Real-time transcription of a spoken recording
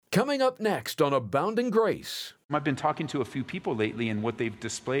Coming up next on Abounding Grace. I've been talking to a few people lately, and what they've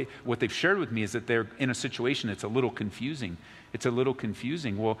shared with me is that they're in a situation that's a little confusing. It's a little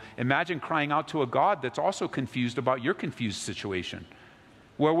confusing. Well, imagine crying out to a God that's also confused about your confused situation.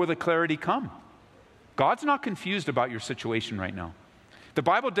 Where will the clarity come? God's not confused about your situation right now. The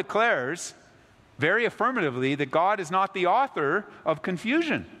Bible declares very affirmatively that God is not the author of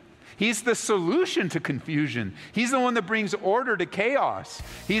confusion. He's the solution to confusion. He's the one that brings order to chaos.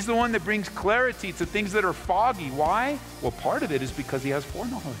 He's the one that brings clarity to things that are foggy. Why? Well, part of it is because he has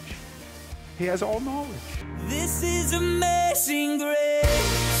foreknowledge. He has all knowledge. This is amazing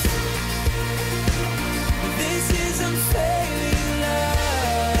grace. This is unfailing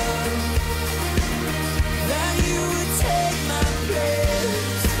love. That you would take my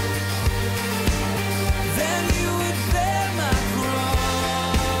place. That you would bear my cross.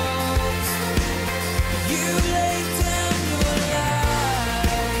 You laid down your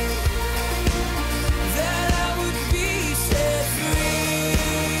life. That I would be set free.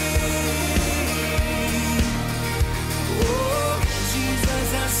 Oh, Jesus,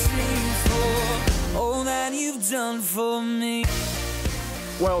 I sing for all that you've done for me.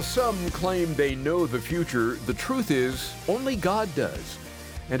 While some claim they know the future, the truth is only God does.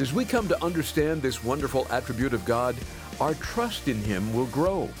 And as we come to understand this wonderful attribute of God, our trust in Him will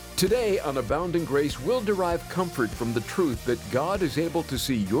grow. Today on Abounding Grace, we'll derive comfort from the truth that God is able to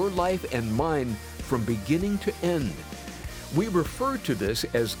see your life and mine from beginning to end. We refer to this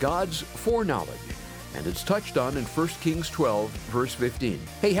as God's foreknowledge, and it's touched on in 1 Kings 12, verse 15.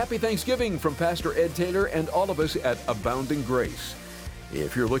 Hey, happy Thanksgiving from Pastor Ed Taylor and all of us at Abounding Grace.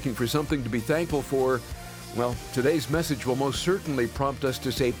 If you're looking for something to be thankful for, well, today's message will most certainly prompt us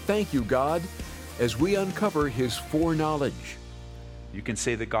to say thank you, God, as we uncover His foreknowledge. You can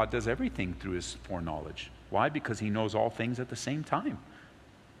say that God does everything through His foreknowledge. Why? Because He knows all things at the same time.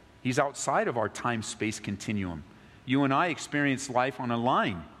 He's outside of our time-space continuum. You and I experience life on a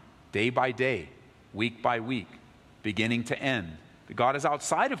line, day by day, week by week, beginning to end. But God is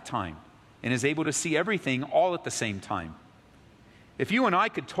outside of time and is able to see everything all at the same time. If you and I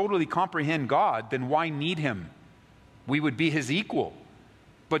could totally comprehend God, then why need Him? We would be His equal.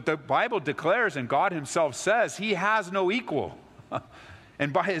 But the Bible declares, and God Himself says, He has no equal.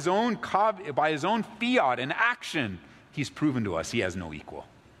 And by His own fiat and action, He's proven to us He has no equal.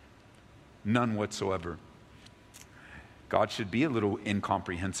 None whatsoever. God should be a little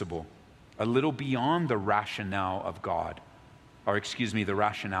incomprehensible, a little beyond the rationale of God, the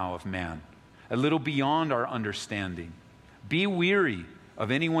rationale of man, a little beyond our understanding. Be weary of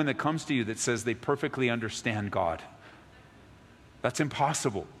anyone that comes to you that says they perfectly understand God. That's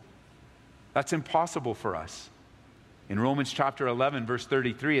impossible. That's impossible for us. In Romans chapter 11, verse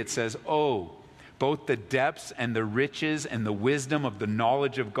 33, it says, "Oh, both the depths and the riches and the wisdom of the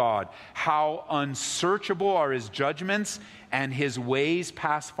knowledge of God, how unsearchable are His judgments and His ways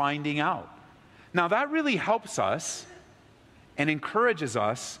past finding out." Now that really helps us and encourages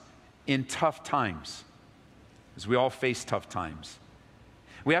us in tough times, as we all face tough times.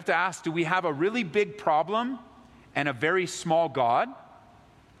 We have to ask, do we have a really big problem and a very small God?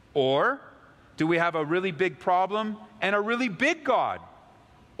 Or do we have a really big problem and a really big God?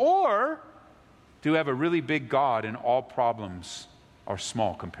 Or do we have a really big God and all problems are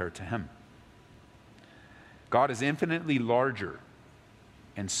small compared to Him? God is infinitely larger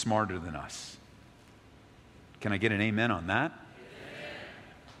and smarter than us. Can I get an amen on that? Amen.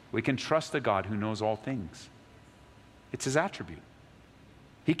 We can trust a God who knows all things. It's His attribute.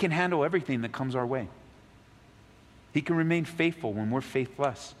 He can handle everything that comes our way. He can remain faithful when we're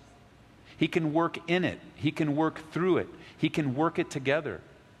faithless. He can work in it. He can work through it. He can work it together.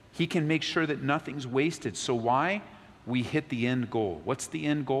 He can make sure that nothing's wasted. So why? We hit the end goal. What's the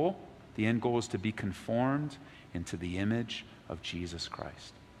end goal? The end goal is to be conformed into the image of Jesus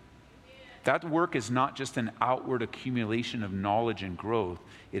Christ. That work is not just an outward accumulation of knowledge and growth.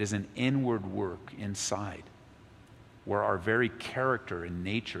 It is an inward work inside, where our very character and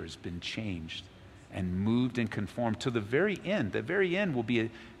nature has been changed and moved and conformed to the very end. The very end will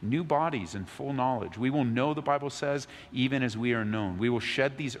be new bodies and full knowledge. We will know, the Bible says, even as we are known. We will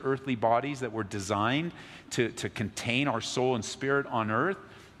shed these earthly bodies that were designed to contain our soul and spirit on earth.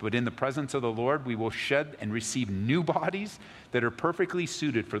 But in the presence of the Lord, we will shed and receive new bodies that are perfectly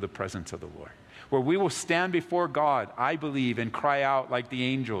suited for the presence of the Lord, where we will stand before God, I believe, and cry out like the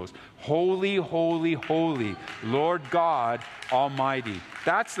angels, "Holy, holy, holy, Lord God Almighty."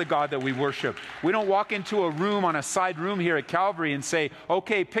 That's the God that we worship. We don't walk into a room on a side room here at Calvary and say,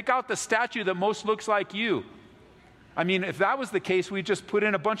 "Okay, pick out the statue that most looks like you." I mean, if that was the case, we'd just put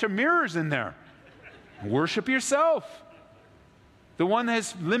in a bunch of mirrors in there. Worship yourself. the one that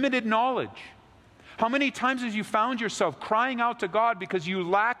has limited knowledge. How many times have you found yourself crying out to God because you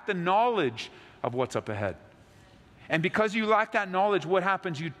lack the knowledge of what's up ahead? And because you lack that knowledge, what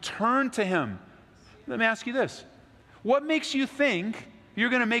happens? You turn to Him. Let me ask you this. What makes you think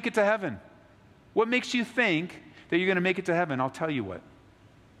you're going to make it to heaven? What makes you think that you're going to make it to heaven? I'll tell you what.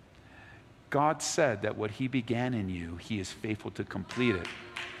 God said that what He began in you, He is faithful to complete it.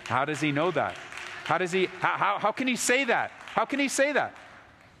 How does He know that? How can He say that? How can He say that?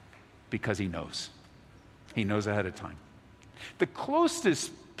 Because He knows. He knows ahead of time. The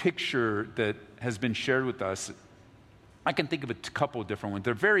closest picture that has been shared with us, I can think of a couple of different ones.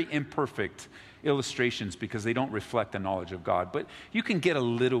 They're very imperfect illustrations because they don't reflect the knowledge of God, but you can get a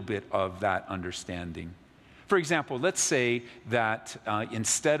little bit of that understanding. For example, let's say that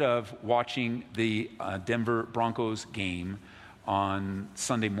instead of watching the Denver Broncos game on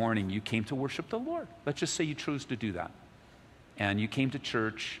Sunday morning, you came to worship the Lord. Let's just say you chose to do that. And you came to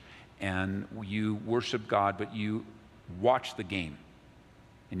church and you worshiped God, but you watched the game.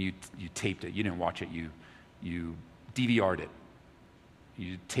 And you taped it. You didn't watch it. You DVR'd it.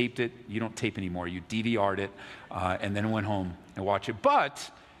 You taped it. You don't tape anymore. You DVR'd it and then went home and watched it.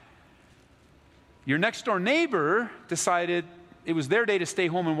 But your next door neighbor decided it was their day to stay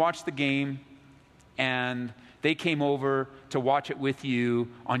home and watch the game, and they came over to watch it with you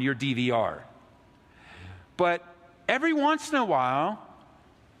on your DVR. But every once in a while,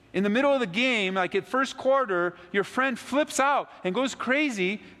 in the middle of the game, like at first quarter, your friend flips out and goes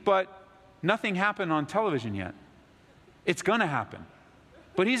crazy, but nothing happened on television yet. It's going to happen.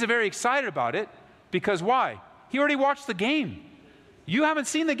 But he's very excited about it because why? He already watched the game. You haven't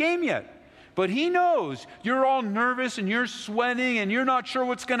seen the game yet. But he knows you're all nervous and you're sweating and you're not sure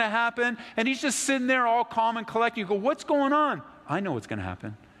what's going to happen. And he's just sitting there all calm and collected. You go, what's going on? I know what's going to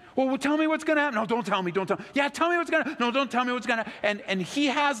happen. Well, tell me what's going to happen. No, don't tell me. Don't tell me. Yeah, tell me what's going to happen. No, don't tell me what's going to happen. And he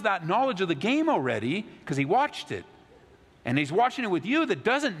has that knowledge of the game already because he watched it. And he's watching it with you that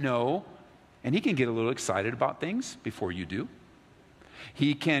doesn't know. And he can get a little excited about things before you do.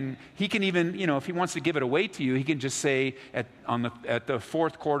 He can even, if he wants to give it away to you, he can just say at the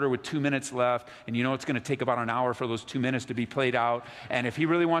fourth quarter with 2 minutes left, and it's going to take about an hour for those 2 minutes to be played out. And if he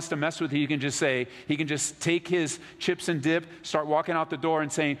really wants to mess with you, he can just take his chips and dip, start walking out the door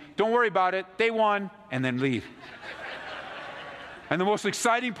and saying, don't worry about it, they won, and then leave. And the most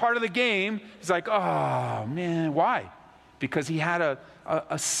exciting part of the game is like, oh man, why? Because he had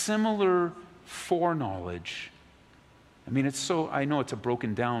a similar foreknowledge. I know it's a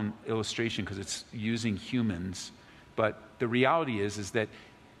broken down illustration because it's using humans, but the reality is that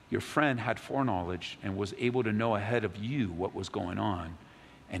your friend had foreknowledge and was able to know ahead of you what was going on,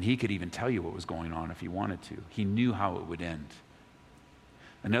 and he could even tell you what was going on if he wanted to. He knew how it would end.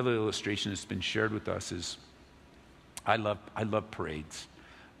 Another illustration that's been shared with us is, I love parades,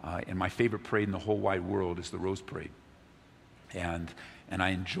 and my favorite parade in the whole wide world is the Rose Parade. And I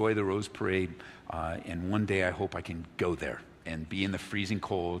enjoy the Rose Parade, and one day I hope I can go there and be in the freezing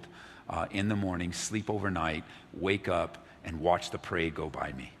cold in the morning, sleep overnight, wake up, and watch the parade go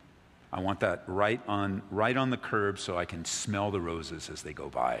by me. I want that right on the curb so I can smell the roses as they go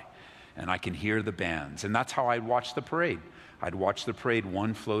by, and I can hear the bands. And that's how I'd watch the parade. I'd watch the parade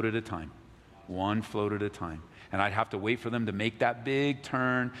one float at a time. And I'd have to wait for them to make that big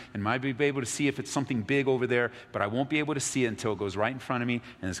turn, and might be able to see if it's something big over there, but I won't be able to see it until it goes right in front of me,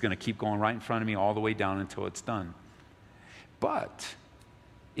 and it's going to keep going right in front of me all the way down until it's done. But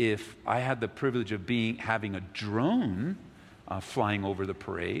if I had the privilege of having a drone flying over the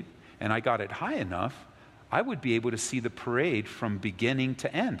parade, and I got it high enough, I would be able to see the parade from beginning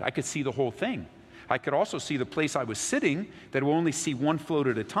to end. I could see the whole thing. I could also see the place I was sitting that will only see one float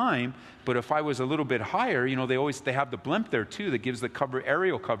at a time. But if I was a little bit higher, they have the blimp there too that gives the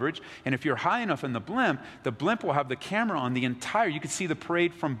aerial coverage. And if you're high enough in the blimp will have the camera on the entire. You could see the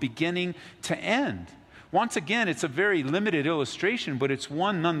parade from beginning to end. Once again, it's a very limited illustration, but it's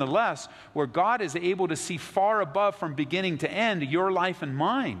one nonetheless where God is able to see far above from beginning to end your life and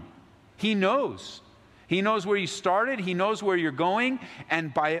mine. He knows. He knows where you started. He knows where you're going.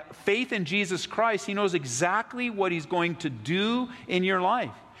 And by faith in Jesus Christ, He knows exactly what He's going to do in your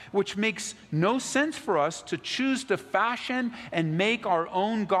life, which makes no sense for us to choose to fashion and make our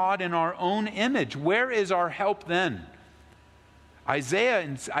own God in our own image. Where is our help then?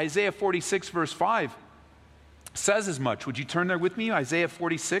 In Isaiah 46, verse 5, says as much. Would you turn there with me? Isaiah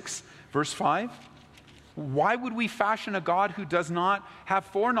 46, verse 5. Why would we fashion a God who does not have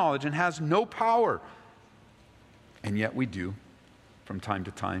foreknowledge and has no power? And yet we do from time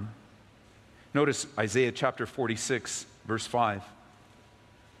to time. Notice Isaiah chapter 46, verse 5.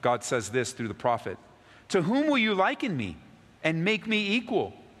 God says this through the prophet. To whom will you liken me? and make me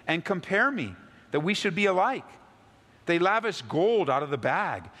equal and compare me, that we should be alike. They lavish gold out of the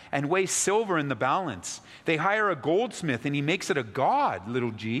bag and weigh silver in the balance. They hire a goldsmith and he makes it a god,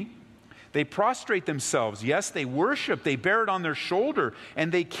 little g. They prostrate themselves. Yes, they worship. They bear it on their shoulder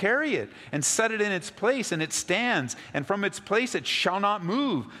and they carry it and set it in its place, and it stands. And from its place it shall not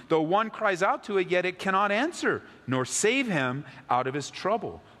move. Though one cries out to it, yet it cannot answer, nor save him out of his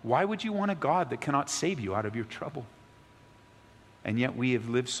trouble. Why would you want a God that cannot save you out of your trouble? And yet we have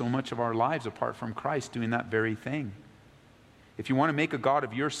lived so much of our lives apart from Christ doing that very thing. If you want to make a God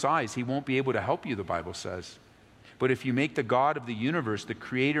of your size, he won't be able to help you, the Bible says. But if you make the God of the universe, the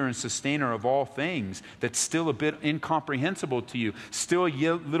creator and sustainer of all things, that's still a bit incomprehensible to you, still a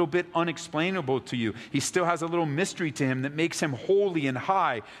little bit unexplainable to you, he still has a little mystery to him that makes him holy and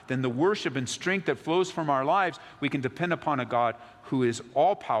high, then the worship and strength that flows from our lives, we can depend upon a God who is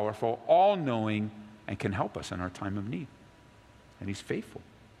all-powerful, all-knowing, and can help us in our time of need. And he's faithful.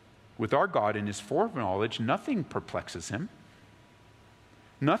 With our God in his foreknowledge, nothing perplexes him.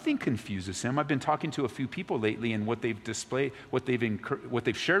 Nothing confuses him. I've been talking to a few people lately, and what they've displayed, what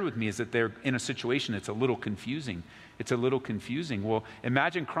they've shared with me is that they're in a situation that's a little confusing. It's a little confusing. Well,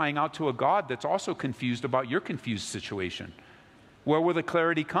 imagine crying out to a God that's also confused about your confused situation. Where will the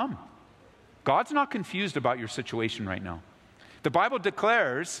clarity come? God's not confused about your situation right now. The Bible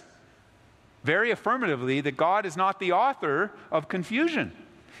declares very affirmatively that God is not the author of confusion.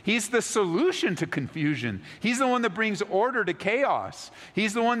 He's the solution to confusion. He's the one that brings order to chaos.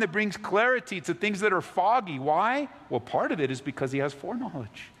 He's the one that brings clarity to things that are foggy. Why? Well, part of it is because he has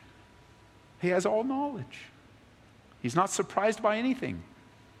foreknowledge. He has all knowledge. He's not surprised by anything.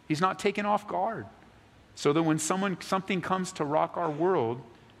 He's not taken off guard. So that when something comes to rock our world,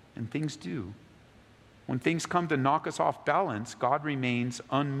 and things do, when things come to knock us off balance, God remains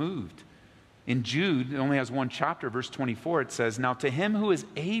unmoved. In Jude, it only has one chapter, verse 24, it says, "Now to him who is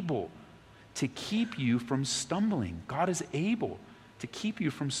able to keep you from stumbling." God is able to keep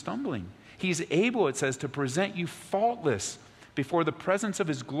you from stumbling. He's able, it says, to present you faultless before the presence of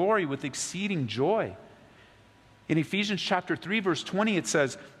his glory with exceeding joy. In Ephesians chapter 3, verse 20, it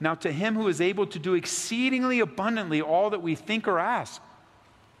says, "Now to him who is able to do exceedingly abundantly all that we think or ask,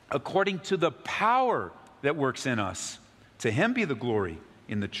 according to the power that works in us, to him be the glory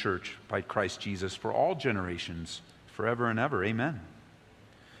in the church by Christ Jesus for all generations, forever and ever. Amen."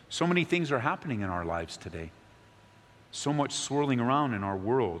 So many things are happening in our lives today. So much swirling around in our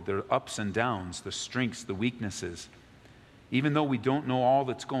world. There are ups and downs, the strengths, the weaknesses. Even though we don't know all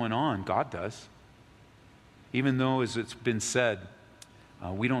that's going on, God does. Even though, as it's been said,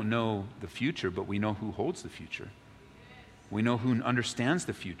 we don't know the future, but we know who holds the future. We know who understands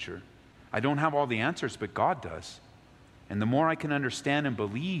the future. I don't have all the answers, but God does. And the more I can understand and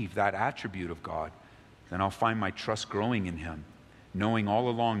believe that attribute of God, then I'll find my trust growing in him, knowing all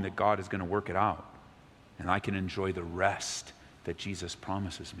along that God is going to work it out. And I can enjoy the rest that Jesus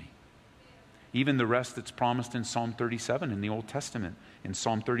promises me. Even the rest that's promised in Psalm 37 in the Old Testament. In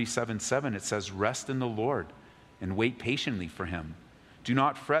Psalm 37:7, it says, "Rest in the Lord and wait patiently for him. Do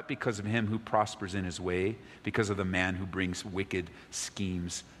not fret because of him who prospers in his way, because of the man who brings wicked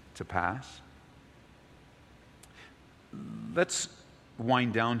schemes to pass." Let's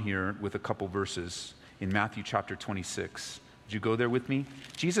wind down here with a couple verses in Matthew chapter 26. Would you go there with me?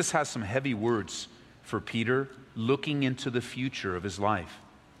 Jesus has some heavy words for Peter looking into the future of his life.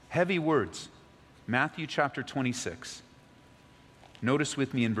 Heavy words. Matthew chapter 26. Notice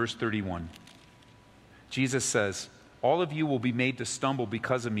with me in verse 31. Jesus says, "All of you will be made to stumble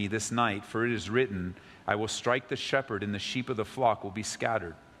because of me this night, for it is written, I will strike the shepherd and the sheep of the flock will be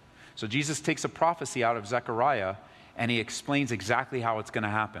scattered." So Jesus takes a prophecy out of Zechariah and he explains exactly how it's going to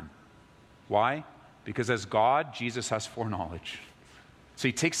happen. Why? Because as God, Jesus has foreknowledge. So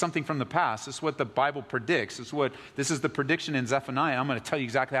he takes something from the past. This is what the Bible predicts. This is the prediction in Zephaniah. I'm going to tell you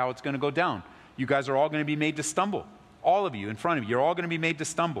exactly how it's going to go down. You guys are all going to be made to stumble. All of you in front of you. You're all going to be made to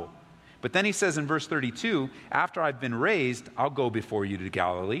stumble. But then he says in verse 32, "After I've been raised, I'll go before you to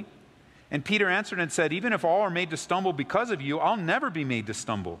Galilee." And Peter answered and said, "Even if all are made to stumble because of you, I'll never be made to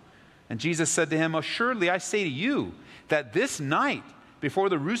stumble." And Jesus said to him, "Assuredly, I say to you that this night, before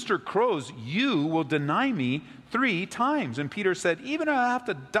the rooster crows, you will deny me 3 times. And Peter said, "Even if I have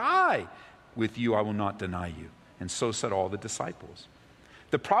to die with you, I will not deny you." And so said all the disciples.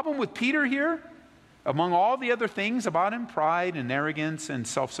 The problem with Peter here, among all the other things about him, pride and arrogance and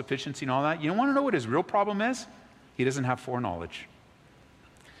self-sufficiency and all that, you want to know what his real problem is? He doesn't have foreknowledge.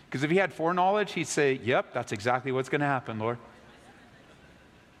 Because if he had foreknowledge, he'd say, "Yep, that's exactly what's going to happen, Lord.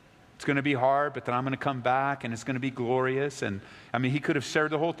 It's going to be hard, but then I'm going to come back and it's going to be glorious." And I mean, he could have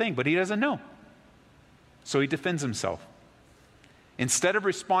shared the whole thing, but he doesn't know. So he defends himself. instead of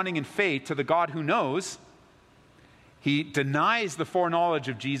responding in faith to the God who knows, he denies the foreknowledge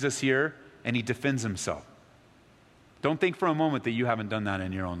of Jesus here and he defends himself. Don't think for a moment that you haven't done that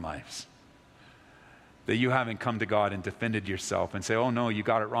in your own lives. That you haven't come to God and defended yourself and say, oh no, you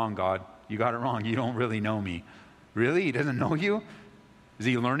got it wrong, God. You got it wrong. You don't really know me. Really? He doesn't know you? Is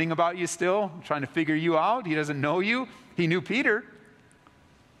he learning about you still? Trying to figure you out? He doesn't know you? He knew Peter.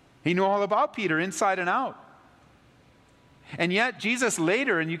 He knew all about Peter inside and out. And yet Jesus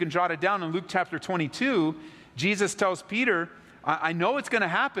later, and you can jot it down in Luke chapter 22, Jesus tells Peter, I know it's going to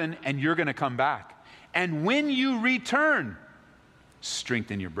happen and you're going to come back. And when you return,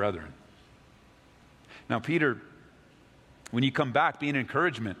 strengthen your brethren. Now, Peter, when you come back, be an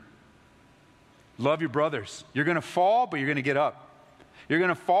encouragement. Love your brothers. You're going to fall, but you're going to get up. You're going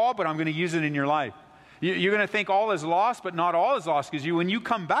to fall, but I'm going to use it in your life. You're going to think all is lost, but not all is lost. Because when you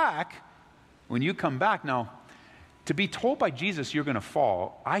come back, now, to be told by Jesus you're going to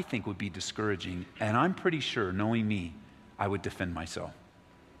fall, I think would be discouraging. And I'm pretty sure, knowing me, I would defend myself.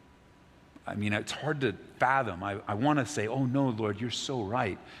 I mean, it's hard to fathom. I want to say, oh no, Lord, you're so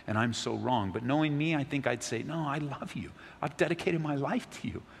right, and I'm so wrong. But knowing me, I think I'd say, no, I love you. I've dedicated my life to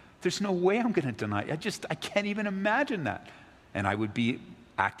you. There's no way I'm going to deny it. I can't even imagine that. And I would be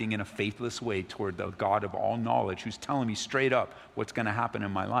acting in a faithless way toward the God of all knowledge who's telling me straight up what's going to happen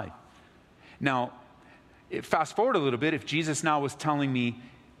in my life. Now, fast forward a little bit. If Jesus now was telling me,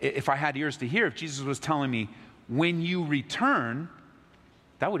 if I had ears to hear, if Jesus was telling me, when you return,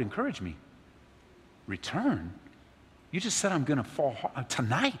 that would encourage me. Return? You just said I'm going to fall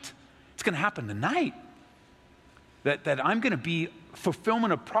tonight. It's going to happen tonight. That I'm going to be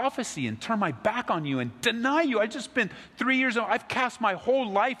fulfillment of prophecy and turn my back on you and deny you. I've just spent 3 years, I've cast my whole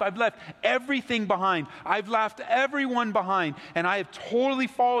life. I've left everything behind. I've left everyone behind. And I have totally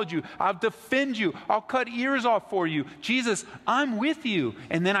followed you. I'll defend you. I'll cut ears off for you. Jesus, I'm with you.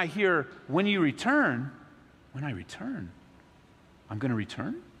 And then I hear, when I return, I'm going to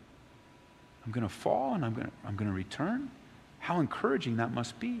return? I'm going to fall and I'm going to return? How encouraging that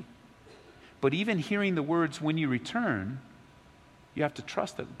must be. But even hearing the words, when you return, you have to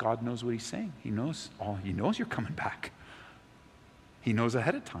trust that God knows what he's saying. He knows you're coming back. He knows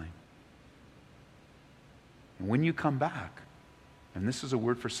ahead of time. And when you come back, and this is a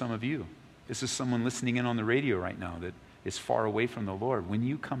word for some of you, this is someone listening in on the radio right now that is far away from the Lord. When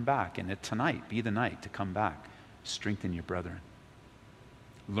you come back, and tonight be the night to come back, strengthen your brethren.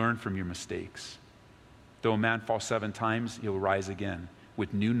 Learn from your mistakes. Though a man fall 7 times, he'll rise again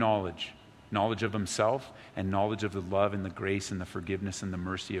with new knowledge of himself and knowledge of the love and the grace and the forgiveness and the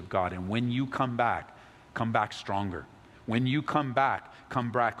mercy of God. And when you come back stronger. When you come back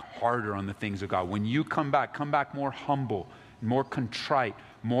harder on the things of God. When you come back more humble, more contrite,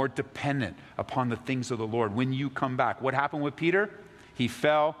 more dependent upon the things of the Lord. When you come back. What happened with Peter? He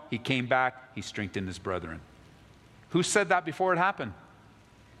fell, he came back, he strengthened his brethren. Who said that before it happened?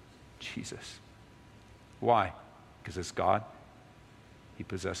 Jesus. Why? Because it's God. He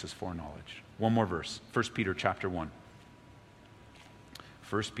possesses foreknowledge. One more verse. 1 Peter chapter 1.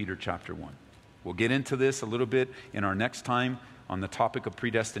 1 Peter chapter 1. We'll get into this a little bit in our next time on the topic of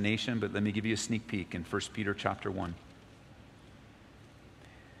predestination, but let me give you a sneak peek in 1 Peter chapter 1.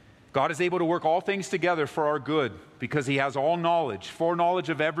 God is able to work all things together for our good because he has all knowledge, foreknowledge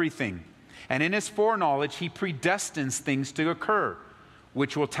of everything. And in his foreknowledge, he predestines things to occur,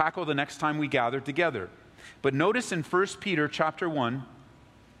 which we'll tackle the next time we gather together. But notice in 1 Peter chapter 1,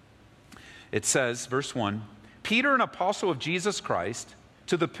 it says, verse 1, Peter, an apostle of Jesus Christ,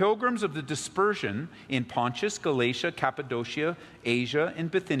 to the pilgrims of the dispersion in Pontus, Galatia, Cappadocia, Asia,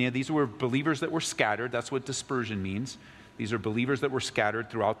 and Bithynia. These were believers that were scattered. That's what dispersion means. These are believers that were scattered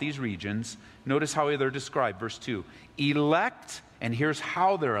throughout these regions. Notice how they're described. Verse 2, elect, and here's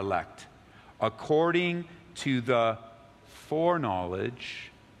how they're elect, according to the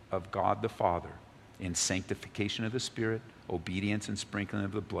foreknowledge of God the Father, in sanctification of the Spirit, obedience and sprinkling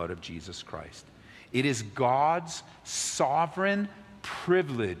of the blood of Jesus Christ. It is God's sovereign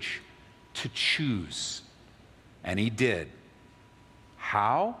privilege to choose. And he did.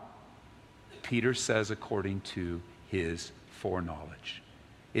 How? Peter says according to his foreknowledge.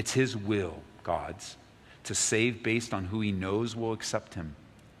 It's his will, God's, to save based on who he knows will accept him.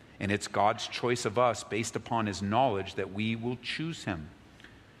 And it's God's choice of us based upon his knowledge that we will choose him.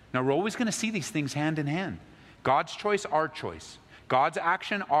 Now, we're always going to see these things hand in hand. God's choice, our choice. God's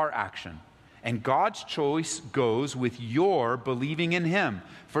action, our action. And God's choice goes with your believing in him.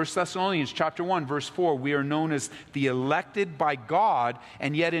 1 Thessalonians chapter 1, verse 4, we are known as the elected by God,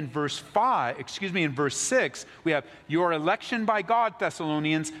 and yet in verse 6, we have your election by God,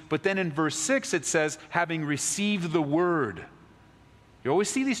 Thessalonians, but then in verse 6 it says, having received the word. You always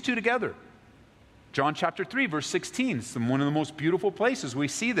see these two together. John chapter 3, verse 16. It's one of the most beautiful places we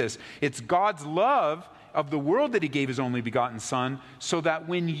see this. It's God's love of the world that he gave his only begotten Son, so that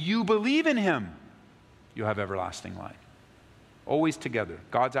when you believe in him, you have everlasting life. Always together.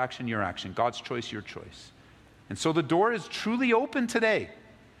 God's action, your action. God's choice, your choice. And so the door is truly open today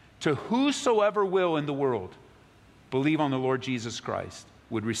to whosoever will in the world believe on the Lord Jesus Christ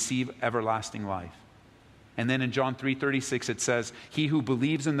would receive everlasting life. And then in John 3:36 it says, he who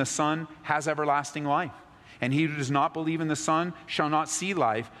believes in the Son has everlasting life. And he who does not believe in the Son shall not see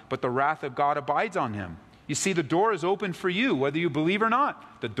life, but the wrath of God abides on him. You see, the door is open for you, whether you believe or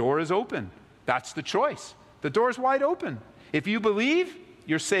not. The door is open. That's the choice. The door is wide open. If you believe,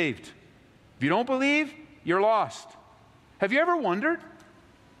 you're saved. If you don't believe, you're lost. Have you ever wondered?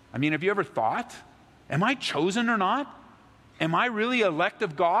 Have you ever thought, am I chosen or not? Am I really elect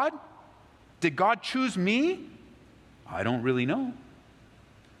of God? Did God choose me? I don't really know.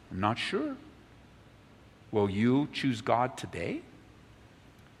 I'm not sure. Will you choose God today?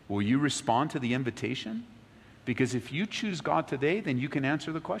 Will you respond to the invitation? Because if you choose God today, then you can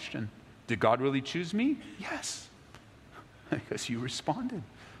answer the question, did God really choose me? Yes. Because you responded.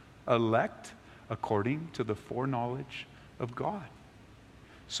 Elect according to the foreknowledge of God.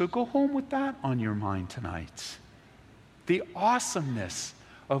 So go home with that on your mind tonight. The awesomeness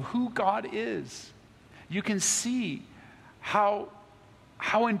of who God is. You can see how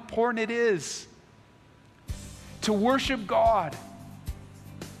important it is to worship God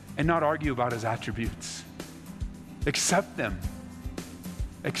and not argue about his attributes. Accept them.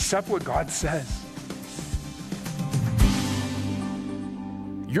 Accept what God says.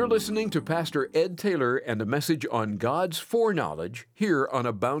 You're listening to Pastor Ed Taylor and a message on God's foreknowledge here on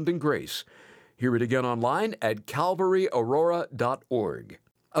Abounding Grace. Hear it again online at calvaryaurora.org.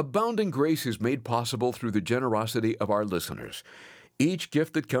 Abounding Grace is made possible through the generosity of our listeners. Each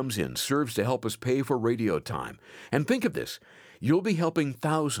gift that comes in serves to help us pay for radio time. And think of this, you'll be helping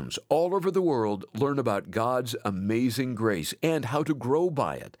thousands all over the world learn about God's amazing grace and how to grow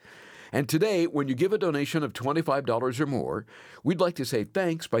by it. And today, when you give a donation of $25 or more, we'd like to say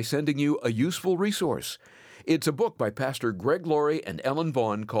thanks by sending you a useful resource. It's a book by Pastor Greg Laurie and Ellen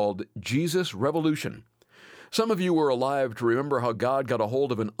Vaughn called Jesus Revolution. Some of you were alive to remember how God got a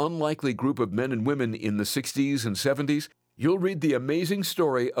hold of an unlikely group of men and women in the 60s and 70s. You'll read the amazing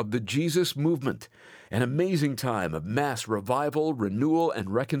story of the Jesus movement, an amazing time of mass revival, renewal,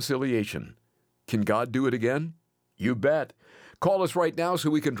 and reconciliation. Can God do it again? You bet. Call us right now so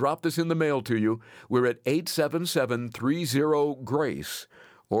we can drop this in the mail to you. We're at 877-30-GRACE,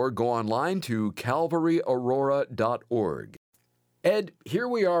 or go online to calvaryaurora.org. Ed, here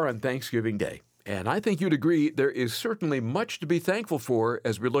we are on Thanksgiving Day, and I think you'd agree there is certainly much to be thankful for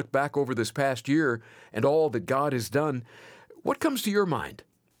as we look back over this past year and all that God has done. What comes to your mind?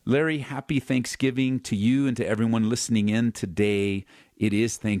 Larry, happy Thanksgiving to you and to everyone listening in today. It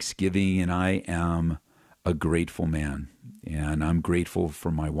is Thanksgiving, and I am a grateful man. And I'm grateful for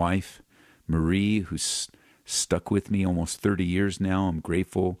my wife, Marie, who's stuck with me almost 30 years now. I'm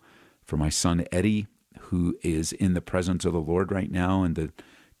grateful for my son, Eddie, who is in the presence of the Lord right now, and the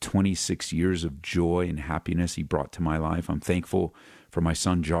 26 years of joy and happiness he brought to my life. I'm thankful for my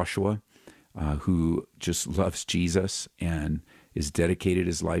son, Joshua, who just loves Jesus and is dedicated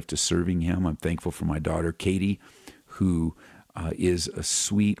his life to serving him. I'm thankful for my daughter, Katie, who is a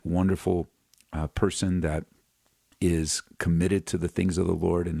sweet, wonderful person that is committed to the things of the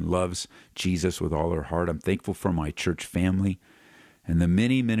Lord and loves Jesus with all her heart. I'm thankful for my church family and the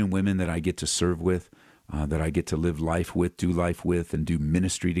many men and women that I get to serve with, that I get to live life with, do life with, and do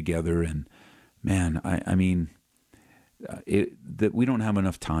ministry together. And man, that we don't have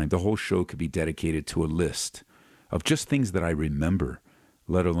enough time. The whole show could be dedicated to a list of just things that I remember,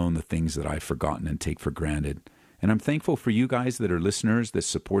 let alone the things that I've forgotten and take for granted. And I'm thankful for you guys that are listeners that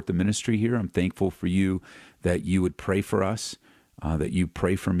support the ministry here. I'm thankful for you that you would pray for us, that you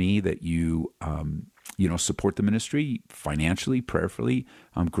pray for me, that you support the ministry financially, prayerfully.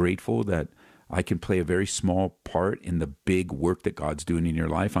 I'm grateful that I can play a very small part in the big work that God's doing in your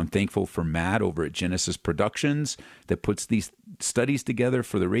life. I'm thankful for Matt over at Genesis Productions that puts these studies together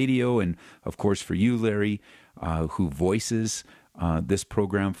for the radio, and of course for you, Larry, who voices this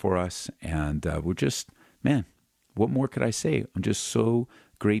program for us. And we're just, man, what more could I say? I'm just so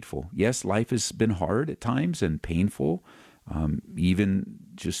grateful. Yes, life has been hard at times and painful, even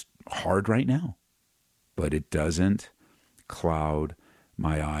just hard right now. But it doesn't cloud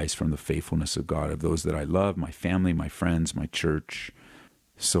my eyes from the faithfulness of God, of those that I love, my family, my friends, my church.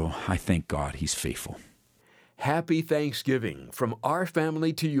 So I thank God He's faithful. Happy Thanksgiving from our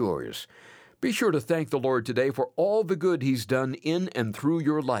family to yours. Be sure to thank the Lord today for all the good He's done in and through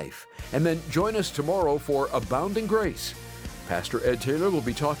your life. And then join us tomorrow for Abounding Grace. Pastor Ed Taylor will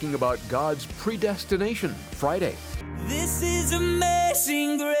be talking about God's predestination Friday. This is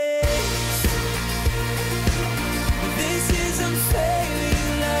amazing grace. This is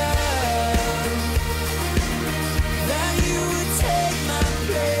unfailing love. That you would take my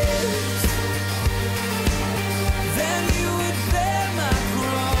place. That you would bear my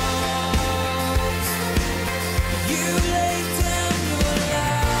cross. You laid down your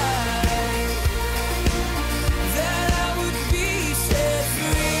life. That I would be set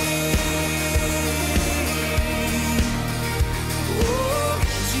free. Oh,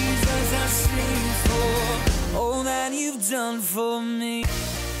 Jesus, I sing for all that you've done for me.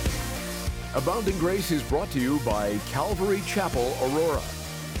 Abounding Grace is brought to you by Calvary Chapel, Aurora.